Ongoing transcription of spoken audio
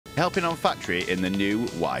helping on factory in the new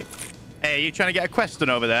Y. Hey, you trying to get a quest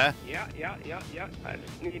done over there? Yeah. I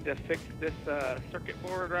just need to fix this circuit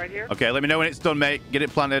board right here. Okay, let me know when it's done, mate. Get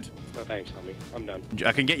it planted. No, thanks, homie. I'm done.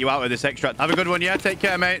 I can get you out of this extract. Have a good one, yeah? Take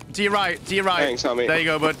care, mate. To your right. Thanks, homie. There you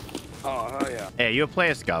go, bud. Oh, hell yeah. Hey, you a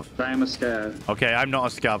player, Scav? I'm a scav. Okay, I'm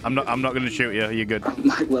not a Scav. I'm not going to shoot you. You're good. I'm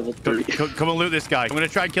like level 3. Come and loot this guy. I'm going to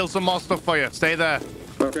try and kill some more stuff for you. Stay there.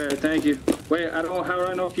 Okay, thank you. Wait, how do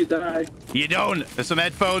I know if you die? You don't. There's some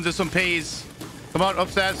headphones. There's some peas. Come on,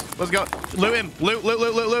 upstairs. Let's go. Loot him. Loot.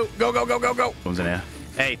 Go. Comes in here.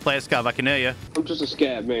 Hey, player Scav, I can hear you. I'm just a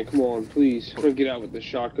scab, man. Come on, please. I'm gonna get out with the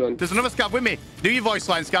shotgun. There's another Scav with me. Do your voice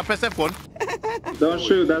line, Scav. Press F1. Don't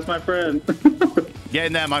shoot, that's my friend. Get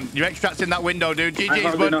in there, man. Your extract's in that window, dude. I GG's,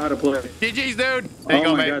 hardly bud. know how to play. GG's, dude. There you go, mate.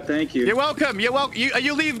 Oh my god, thank you. You're welcome. You're welcome.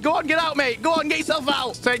 You leave. Go on, get out, mate. Go on, get yourself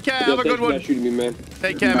out. Take care. Have a good one. Thanks for not shooting me, man.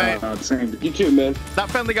 Take care, mate. Same. You too, man. That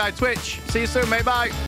friendly guy, Twitch. See you soon, mate. Bye.